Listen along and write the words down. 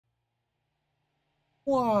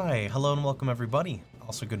Why, hello and welcome everybody.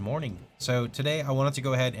 Also, good morning. So today I wanted to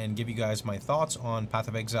go ahead and give you guys my thoughts on Path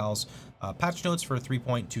of Exile's patch notes for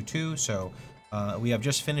 3.22. So we have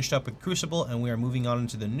just finished up with Crucible and we are moving on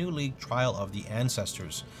into the new league, Trial of the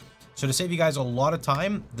Ancestors. So to save you guys a lot of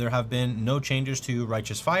time, there have been no changes to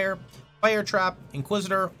Righteous Fire, Fire Trap,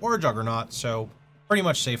 Inquisitor, or Juggernaut, so pretty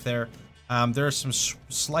much safe there. There are some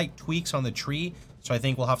slight tweaks on the tree, so I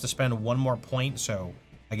think we'll have to spend one more point, so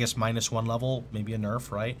I guess -1 level, maybe a nerf,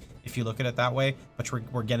 right? If you look at it that way, but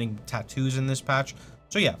we're getting tattoos in this patch.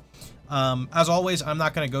 So yeah, as always, I'm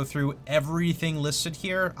not going to go through everything listed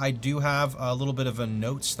here. I do have a little bit of a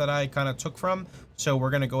notes that I kind of took from, so we're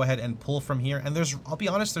going to go ahead and pull from here. And I'll be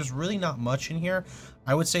honest, there's really not much in here.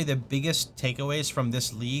 I would say the biggest takeaways from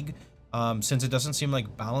this league, since it doesn't seem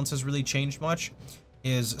like balance has really changed much,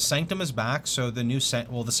 is Sanctum is back. So the new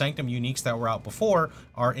the Sanctum uniques that were out before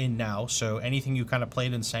are in now. So anything you kind of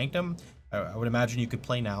played in Sanctum, I would imagine you could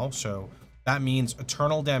play now. So that means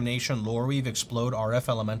Eternal Damnation, Loreweave, Explode, RF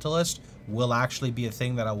Elementalist will actually be a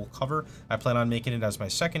thing that I will cover. I plan on making it as my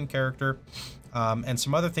second character. And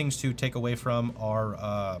some other things to take away from are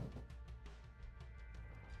I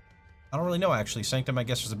don't really know, actually. Sanctum, I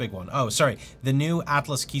guess, was a big one. Oh, sorry. The new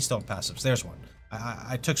Atlas Keystone passives. There's one.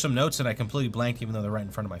 I took some notes and I completely blanked, even though they're right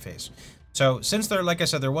in front of my face. So since there, like I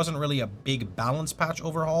said, there wasn't really a big balance patch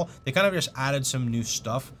overhaul, they kind of just added some new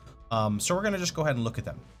stuff. So we're going to just go ahead and look at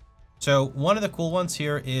them. So one of the cool ones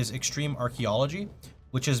here is Extreme Archaeology,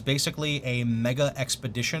 which is basically a mega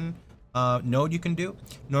expedition node you can do.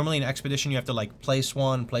 Normally in expedition you have to like place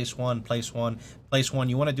one, place one, place one, place one.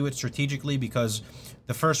 You want to do it strategically because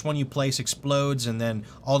the first one you place explodes, and then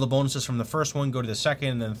all the bonuses from the first one go to the second,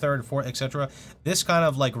 and then third, fourth, etc. This kind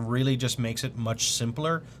of like really just makes it much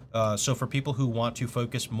simpler. So for people who want to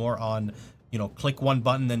focus more on, you know, click one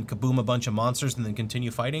button, then kaboom a bunch of monsters, and then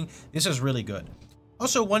continue fighting, this is really good.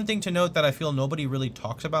 Also, one thing to note that I feel nobody really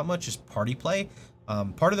talks about much is party play.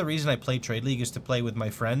 Part of the reason I play Trade League is to play with my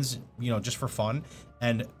friends, you know, just for fun.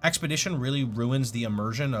 And Expedition really ruins the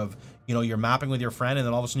immersion of, you know, you're mapping with your friend and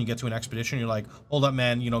then all of a sudden you get to an expedition, you're like, hold up,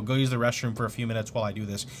 man, you know, go use the restroom for a few minutes while I do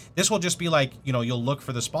this. This will just be like, you know, you'll look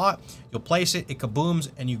for the spot, you'll place it, it kabooms,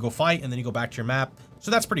 and you go fight, and then you go back to your map. So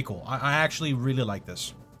that's pretty cool. I actually really like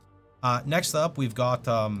this. Next up, we've got,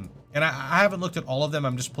 and I haven't looked at all of them,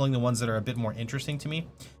 I'm just pulling the ones that are a bit more interesting to me.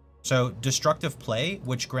 So, Destructive Play,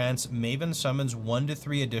 which grants Maven summons 1 to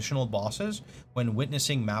 3 additional bosses when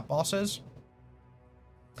witnessing map bosses.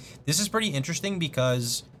 This is pretty interesting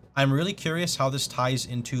because I'm really curious how this ties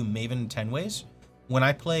into Maven 10 ways. When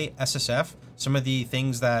I play SSF, some of the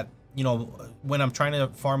things that, you know, when I'm trying to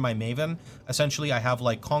farm my Maven, essentially I have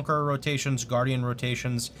like Conqueror rotations, Guardian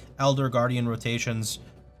rotations, Elder Guardian rotations,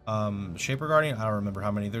 Shaper Guardian, I don't remember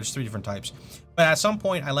how many, there's 3 different types. But at some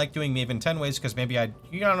point I like doing Maven 10 ways because maybe I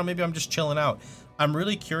don't know, maybe I'm just chilling out. I'm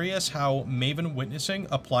really curious how Maven Witnessing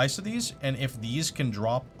applies to these, and if these can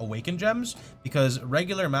drop Awaken Gems, because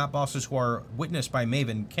regular map bosses who are witnessed by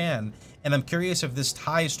Maven can, and I'm curious if this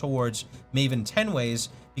ties towards Maven 10 ways,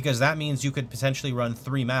 because that means you could potentially run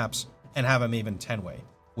 3 maps and have a Maven 10 way,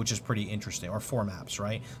 which is pretty interesting, or 4 maps,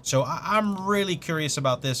 right? So I'm really curious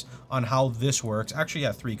about this, on how this works. Actually,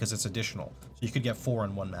 yeah, 3, because it's additional. So you could get 4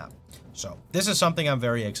 on 1 map. So this is something I'm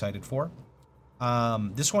very excited for.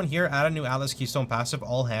 This one here, add a new Atlas Keystone passive,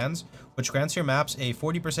 All Hands, which grants your maps a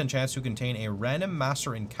 40% chance to contain a random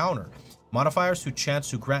master encounter. Modifiers to chance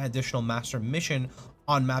to grant additional master mission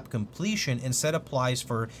on map completion instead applies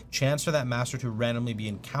for chance for that master to randomly be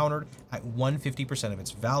encountered at 150% of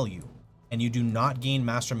its value. And you do not gain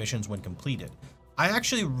master missions when completed. I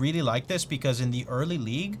actually really like this because in the early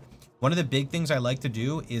league, one of the big things I like to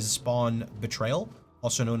do is spawn Betrayal,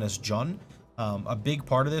 also known as Jun. A big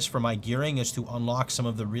part of this for my gearing is to unlock some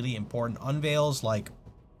of the really important unveils like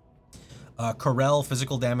Corel,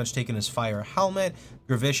 physical damage taken as fire helmet,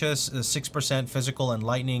 Gravicious, 6% physical and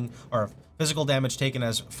lightning, or physical damage taken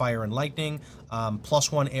as fire and lightning,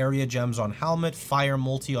 +1 area gems on helmet, fire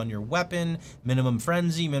multi on your weapon, minimum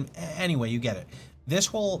frenzy, anyway, you get it.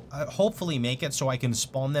 This will hopefully make it so I can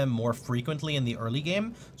spawn them more frequently in the early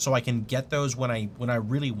game, so I can get those when I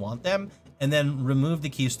really want them, and then remove the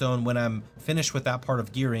keystone when I'm finished with that part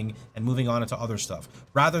of gearing and moving on into other stuff.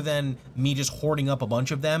 Rather than me just hoarding up a bunch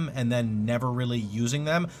of them and then never really using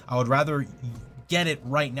them, I would rather get it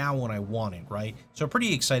right now when I want it, right? So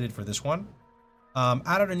pretty excited for this one.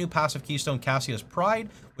 Added a new passive keystone, Cassia's Pride,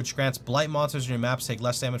 which grants Blight monsters in your maps take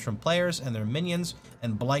less damage from players and their minions,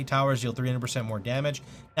 and Blight towers deal 300% more damage.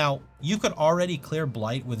 Now, you could already clear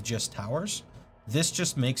Blight with just towers. This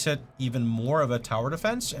just makes it even more of a tower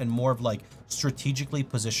defense and more of like strategically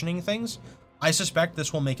positioning things. I suspect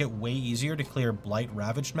this will make it way easier to clear Blight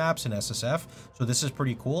Ravaged maps in SSF, so this is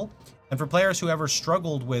pretty cool. And for players who ever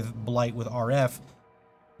struggled with Blight with RF,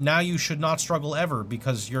 now you should not struggle ever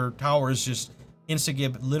because your towers just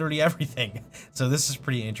insta-gib literally everything. So this is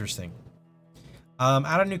pretty interesting.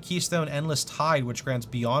 Add a new keystone, Endless Tide, which grants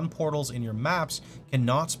Beyond portals in your maps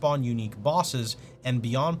cannot spawn unique bosses, and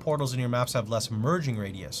Beyond portals in your maps have less merging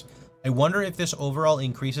radius. I wonder if this overall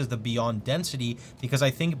increases the Beyond density, because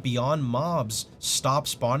I think Beyond mobs stop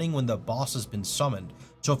spawning when the boss has been summoned.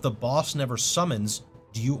 So if the boss never summons,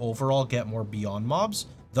 do you overall get more Beyond mobs,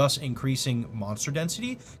 thus increasing monster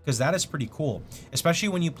density? Because that is pretty cool, especially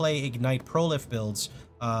when you play Ignite Prolif builds,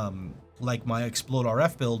 like my Explode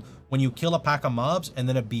RF build. When you kill a pack of mobs and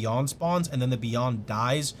then a Beyond spawns and then the Beyond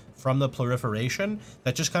dies from the proliferation,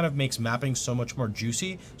 that just kind of makes mapping so much more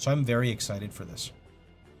juicy. So I'm very excited for this.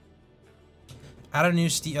 Add a new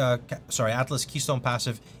Atlas Keystone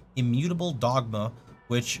passive, Immutable Dogma,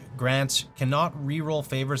 which grants cannot reroll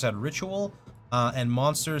favors at ritual, and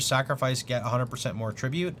monsters sacrifice get 100% more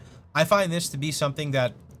tribute. I find this to be something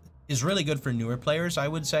that is really good for newer players, I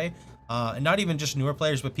would say. And not even just newer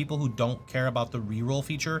players, but people who don't care about the reroll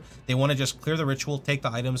feature. They want to just clear the ritual, take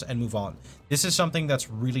the items, and move on. This is something that's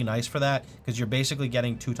really nice for that, because you're basically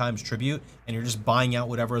getting 2 times tribute, and you're just buying out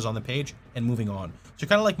whatever is on the page and moving on. So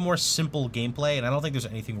kind of like more simple gameplay, and I don't think there's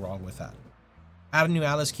anything wrong with that. Add a new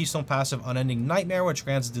Atlas Keystone passive, Unending Nightmare, which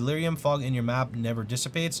grants Delirium Fog in your map never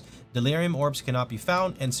dissipates. Delirium Orbs cannot be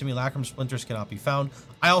found, and Simulacrum Splinters cannot be found.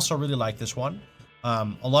 I also really like this one.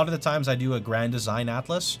 A lot of the times I do a Grand Design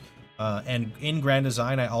Atlas, and in Grand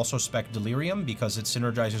Design, I also spec Delirium because it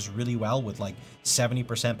synergizes really well with like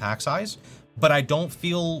 70% pack size. But I don't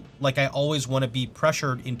feel like I always want to be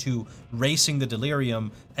pressured into racing the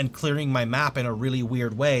Delirium and clearing my map in a really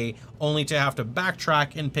weird way, only to have to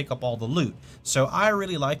backtrack and pick up all the loot. So I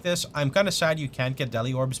really like this. I'm kind of sad you can't get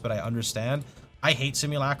Deli Orbs, but I understand. I hate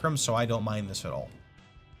Simulacrum, so I don't mind this at all.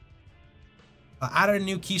 Added a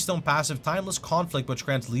new keystone passive, Timeless Conflict, which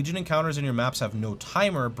grants Legion encounters in your maps have no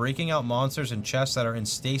timer. Breaking out monsters and chests that are in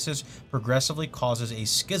stasis progressively causes a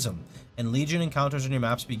schism, and Legion encounters in your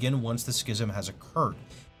maps begin once the schism has occurred.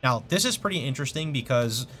 Now, this is pretty interesting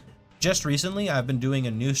because just recently I've been doing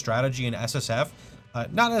a new strategy in SSF.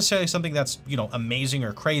 Not necessarily something that's, you know, amazing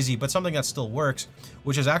or crazy, but something that still works,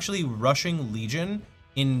 which is actually rushing Legion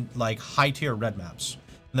in like high tier red maps.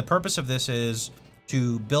 And the purpose of this is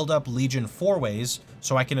to build up Legion 4 ways,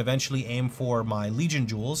 so I can eventually aim for my Legion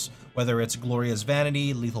jewels, whether it's Glorious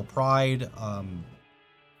Vanity, Lethal Pride,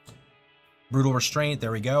 Brutal Restraint,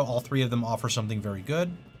 there we go. All 3 of them offer something very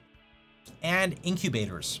good. And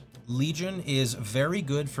Incubators. Legion is very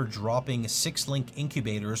good for dropping 6-link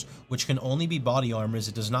Incubators, which can only be body armors.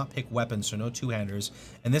 It does not pick weapons, so no 2-handers.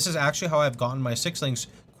 And this is actually how I've gotten my 6-links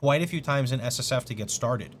quite a few times in SSF to get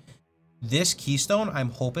started. This keystone, I'm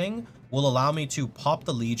hoping, will allow me to pop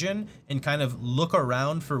the Legion and kind of look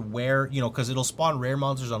around for where, you know, because it'll spawn rare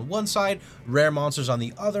monsters on one side, rare monsters on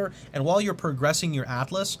the other, and while you're progressing your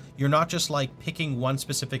Atlas, you're not just like picking one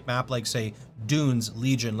specific map, like say Dunes,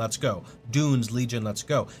 Legion, let's go. Dunes, Legion, let's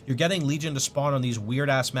go. You're getting Legion to spawn on these weird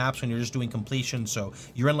ass maps when you're just doing completion, so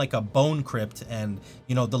you're in like a bone crypt and,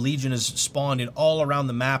 you know, the Legion is spawned in all around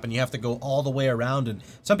the map and you have to go all the way around, and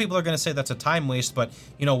some people are going to say that's a time waste, but,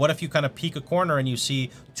 you know, what if you kind of peek a corner and you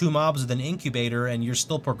see 2 mobs with an incubator and you're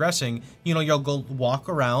still progressing? You know, you'll go walk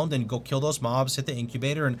around and go kill those mobs, hit the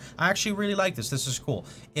incubator, and I actually really like this. This is cool.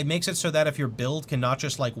 It makes it so that if your build can not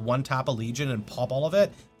just like one tap a Legion and pop all of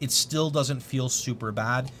it, it still doesn't feel super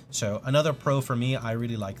bad. So another pro for me, I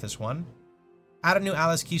really like this one. Add a new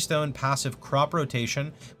Atlas Keystone passive, Crop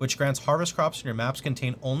Rotation, which grants harvest crops in your maps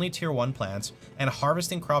contain only tier 1 plants, and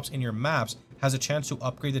harvesting crops in your maps has a chance to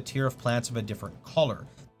upgrade the tier of plants of a different color.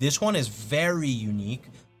 This one is very unique.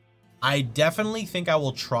 I definitely think I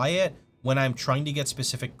will try it when I'm trying to get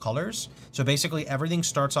specific colors. So basically everything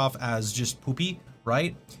starts off as just poopy,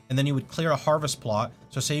 right? And then you would clear a harvest plot.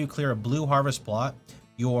 So say you clear a blue harvest plot,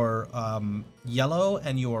 your yellow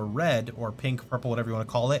and your red or pink, purple, whatever you want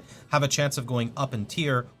to call it, have a chance of going up in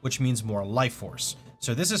tier, which means more life force.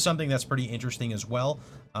 So this is something that's pretty interesting as well.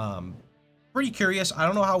 Pretty curious. I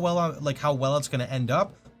don't know how well it's going to end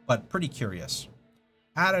up, but pretty curious.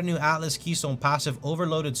 Add a new Atlas Keystone passive,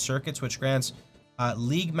 Overloaded Circuits, which grants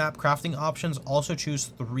League map crafting options. Also choose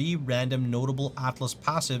 3 random notable Atlas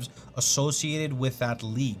passives associated with that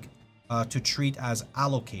league to treat as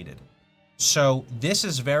allocated. So this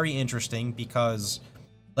is very interesting because,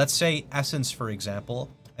 let's say Essence, for example.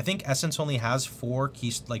 I think Essence only has 4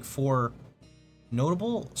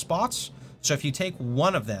 notable spots. So if you take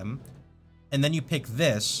one of them and then you pick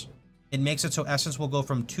this, it makes it so Essence will go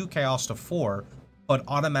from 2 Chaos to 4, but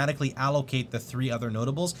automatically allocate the 3 other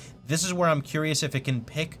notables. This is where I'm curious if it can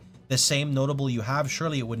pick the same notable you have.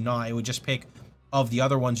 Surely it would not. It would just pick of the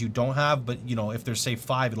other ones you don't have, but, you know, if there's, say,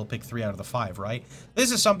 5, it'll pick 3 out of the 5, right?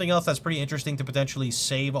 This is something else that's pretty interesting to potentially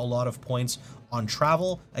save a lot of points on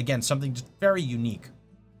travel. Again, something just very unique.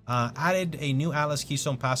 Added a new Atlas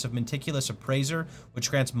Keystone passive, Meticulous Appraiser,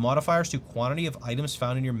 which grants modifiers to quantity of items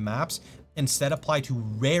found in your maps, instead apply to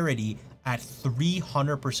rarity at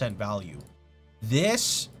 300% value.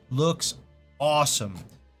 This looks awesome.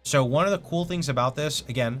 So one of the cool things about this,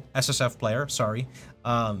 again, SSF player, sorry,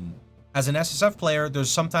 as an SSF player,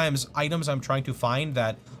 there's sometimes items I'm trying to find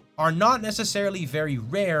that are not necessarily very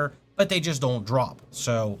rare, but they just don't drop.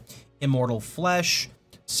 So Immortal Flesh,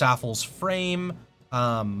 Sappho's Frame,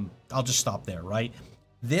 I'll just stop there, right?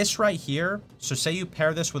 This right here, so say you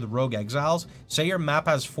pair this with Rogue Exiles, say your map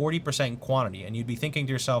has 40% quantity, and you'd be thinking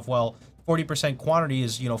to yourself, well, 40% quantity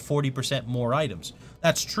is, you know, 40% more items.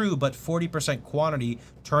 That's true, but 40% quantity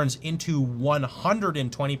turns into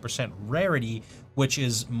 120% rarity, which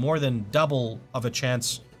is more than double of a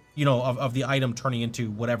chance, you know, of the item turning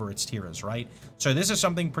into whatever its tier is, right? So this is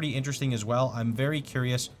something pretty interesting as well. I'm very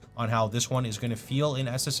curious on how this one is going to feel in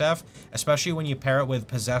SSF, especially when you pair it with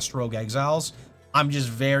Possessed Rogue Exiles. I'm just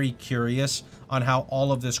very curious on how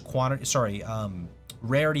all of this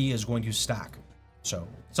rarity is going to stack. So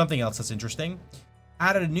something else that's interesting.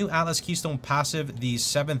 Added a new Atlas Keystone passive, the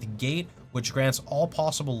 7th Gate, which grants all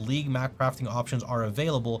possible League map crafting options are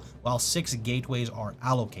available while 6 gateways are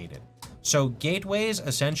allocated. So gateways,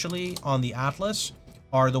 essentially, on the Atlas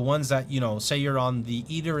are the ones that, you know, say you're on the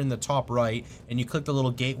Eater in the top right, and you click the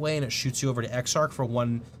little gateway and it shoots you over to Exarch for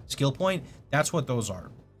 1 skill point. That's what those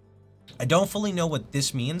are. I don't fully know what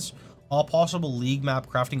this means. All possible League map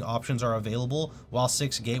crafting options are available while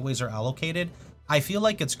 6 gateways are allocated. I feel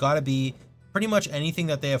like it's got to be pretty much anything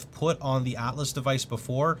that they have put on the Atlas device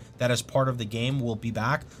before that as part of the game will be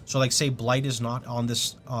back. So like say Blight is not on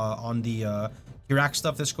this, on the Hirac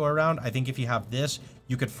stuff this go around. I think if you have this,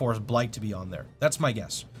 you could force Blight to be on there. That's my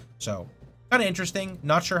guess. So kind of interesting.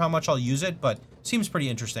 Not sure how much I'll use it, but seems pretty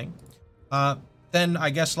interesting. Then I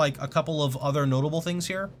guess like a couple of other notable things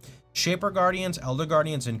here. Shaper Guardians, Elder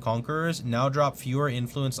Guardians, and Conquerors now drop fewer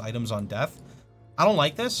influence items on death. I don't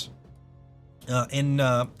like this. In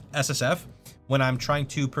SSF, when I'm trying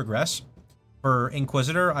to progress for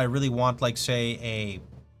Inquisitor, I really want, like, say, a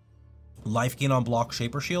life gain on block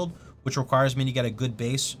Shaper Shield, which requires me to get a good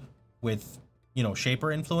base with, you know,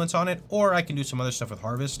 Shaper influence on it, or I can do some other stuff with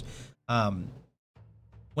Harvest.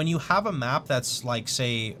 When you have a map that's like,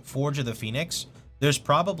 say, Forge of the Phoenix, there's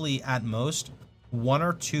probably at most 1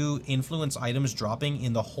 or 2 influence items dropping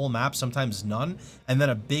in the whole map, sometimes none, and then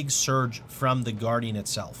a big surge from the Guardian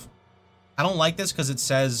itself. I don't like this because it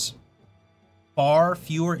says far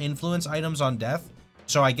fewer influence items on death.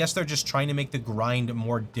 So I guess they're just trying to make the grind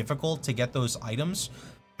more difficult to get those items,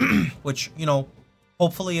 which, you know,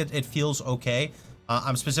 hopefully it feels okay.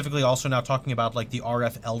 I'm specifically also now talking about like the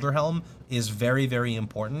RF Elder Helm is very, very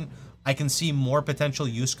important. I can see more potential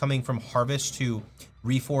use coming from Harvest to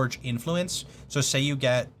reforge influence. So say you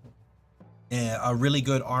get a really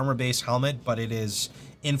good armor-based helmet, but it is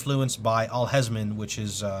influenced by Alhesman, which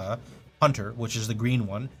is Hunter, which is the green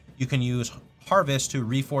one. You can use Harvest to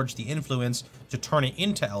reforge the influence to turn it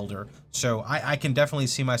into Elder. So I can definitely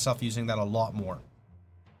see myself using that a lot more.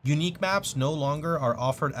 Unique maps no longer are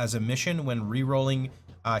offered as a mission when re-rolling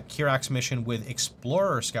Kirac's mission with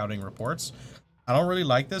Explorer scouting reports. I don't really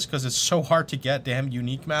like this because it's so hard to get damn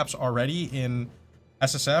unique maps already in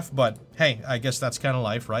SSF, but hey, I guess that's kind of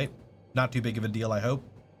life, right? Not too big of a deal, I hope.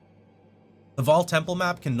 The Vol Temple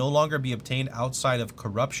map can no longer be obtained outside of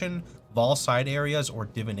Corruption, Vol side areas, or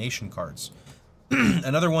Divination cards.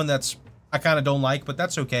 Another one that's I kind of don't like, but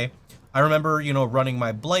that's okay. I remember, you know, running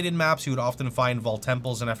my Blighted maps, you would often find Vol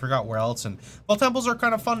Temples, and I forgot where else, and Vol Temples are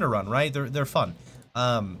kind of fun to run, right? They're fun.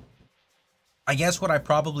 I guess what I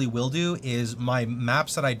probably will do is my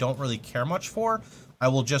maps that I don't really care much for, I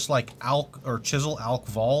will just like Alk or chisel Alk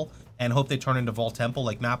Vol and hope they turn into Vol Temple,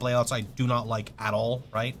 like map layouts I do not like at all,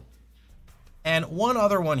 right? And one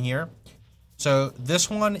other one here. So this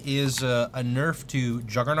one is a nerf to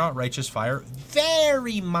Juggernaut Righteous Fire.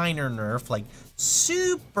 Very minor nerf, like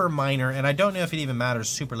super minor, and I don't know if it even matters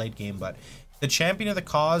super late game, but the Champion of the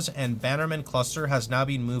Cause and Bannerman cluster has now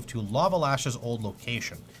been moved to Lava Lash's old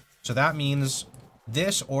location. So that means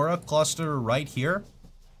this aura cluster right here,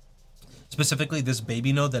 specifically this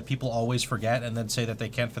baby node that people always forget and then say that they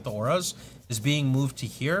can't fit the auras, is being moved to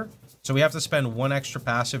here. So we have to spend 1 extra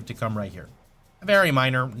passive to come right here. Very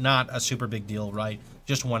minor, not a super big deal, right?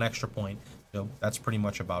 Just 1 extra point. So that's pretty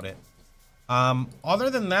much about it. Other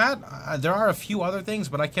than that, there are a few other things,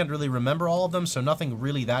 but I can't really remember all of them, so nothing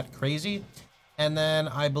really that crazy. And then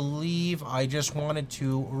I believe I just wanted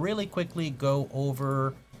to really quickly go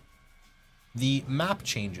over the map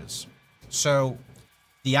changes. So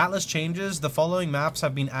the Atlas changes. The following maps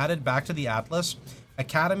have been added back to the Atlas.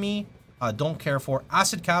 Academy, don't care for.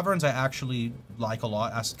 Acid Caverns, I actually like a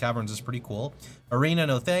lot. Acid Caverns is pretty cool. Arena,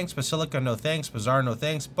 no thanks. Basilica, no thanks. Bazaar, no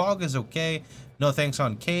thanks. Bog is okay. No thanks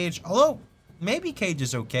on Cage. Although, maybe Cage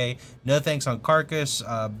is okay. No thanks on Carcass.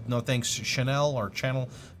 No thanks Chanel or Channel.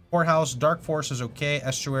 Courthouse, Dark Force is okay.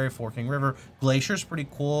 Estuary, Forking River. Glacier's pretty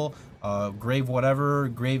cool. Grave whatever.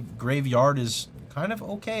 Graveyard is kind of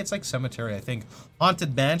okay. It's like Cemetery, I think.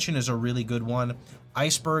 Haunted Mansion is a really good one.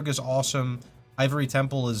 Iceberg is awesome. Ivory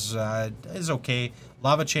Temple is okay.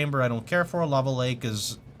 Lava Chamber, I don't care for. Lava Lake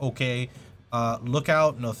is okay.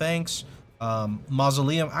 Lookout, no thanks.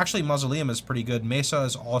 Mausoleum, actually Mausoleum is pretty good. Mesa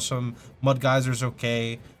is awesome. Mud Geyser's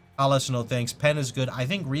okay. Palace, no thanks. Pen is good. I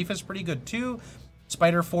think Reef is pretty good too.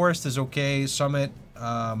 Spider Forest is okay. Summit,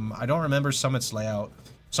 I don't remember Summit's layout.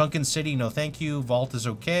 Sunken City, no thank you. Vault is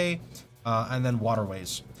okay. And then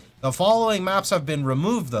Waterways. The following maps have been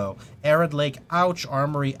removed though. Arid Lake, ouch.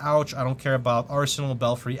 Armory, ouch. I don't care about Arsenal,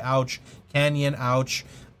 Belfry, ouch. Canyon, ouch.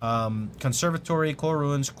 Conservatory, Core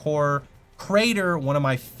Ruins, Core. Crater, one of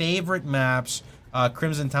my favorite maps.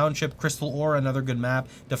 Crimson Township, Crystal Ore, another good map.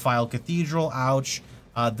 Defiled Cathedral, ouch.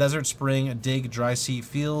 Desert Spring, Dig, Dry Sea,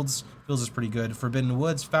 Fields. Fields is pretty good. Forbidden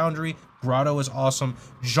Woods, Foundry, Grotto is awesome.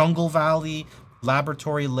 Jungle Valley,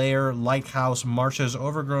 Laboratory, Lair, Lighthouse, Marshes,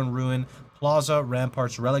 Overgrown Ruin, Plaza,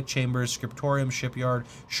 Ramparts, Relic Chambers, Scriptorium, Shipyard,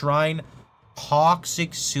 Shrine,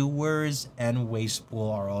 Toxic Sewers, and Waste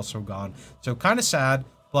Pool are also gone. So kind of sad,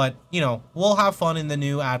 but, you know, we'll have fun in the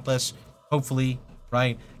new Atlas, hopefully,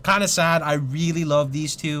 right? Kind of sad. I really love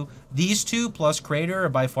these two. These two plus Crater are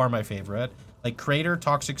by far my favorite. Like Crater,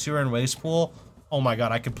 Toxic Sewer, and Waste Pool. Oh my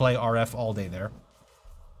god, I could play RF all day there.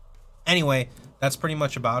 Anyway, that's pretty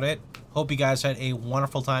much about it. Hope you guys had a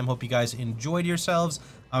wonderful time. Hope you guys enjoyed yourselves.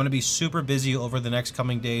 I'm going to be super busy over the next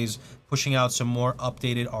coming days, pushing out some more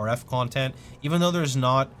updated RF content. Even though there's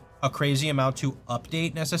not a crazy amount to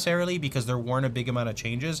update necessarily, because there weren't a big amount of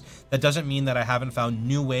changes, that doesn't mean that I haven't found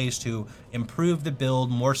new ways to improve the build,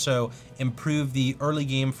 more so improve the early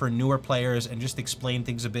game for newer players and just explain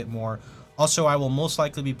things a bit more. Also, I will most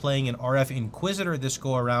likely be playing an RF Inquisitor this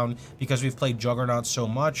go around because we've played Juggernaut so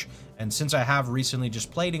much, and since I have recently just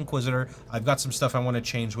played Inquisitor, I've got some stuff I want to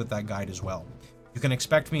change with that guide as well. You can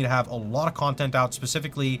expect me to have a lot of content out,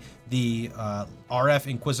 specifically the RF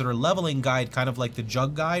Inquisitor leveling guide, kind of like the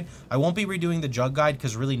Jug guide. I won't be redoing the Jug guide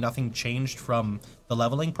because really nothing changed from the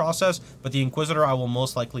leveling process, but the Inquisitor I will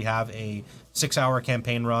most likely have a 6-hour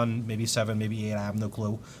campaign run, maybe 7, maybe 8, I have no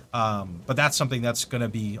clue. But that's something that's going to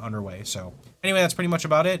be underway. So anyway, that's pretty much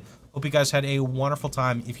about it. Hope you guys had a wonderful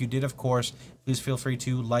time. If you did, of course, please feel free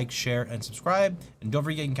to like, share, and subscribe. And don't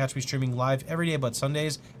forget, you can catch me streaming live every day but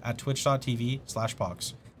Sundays at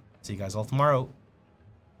twitch.tv/Pohx. See you guys all tomorrow.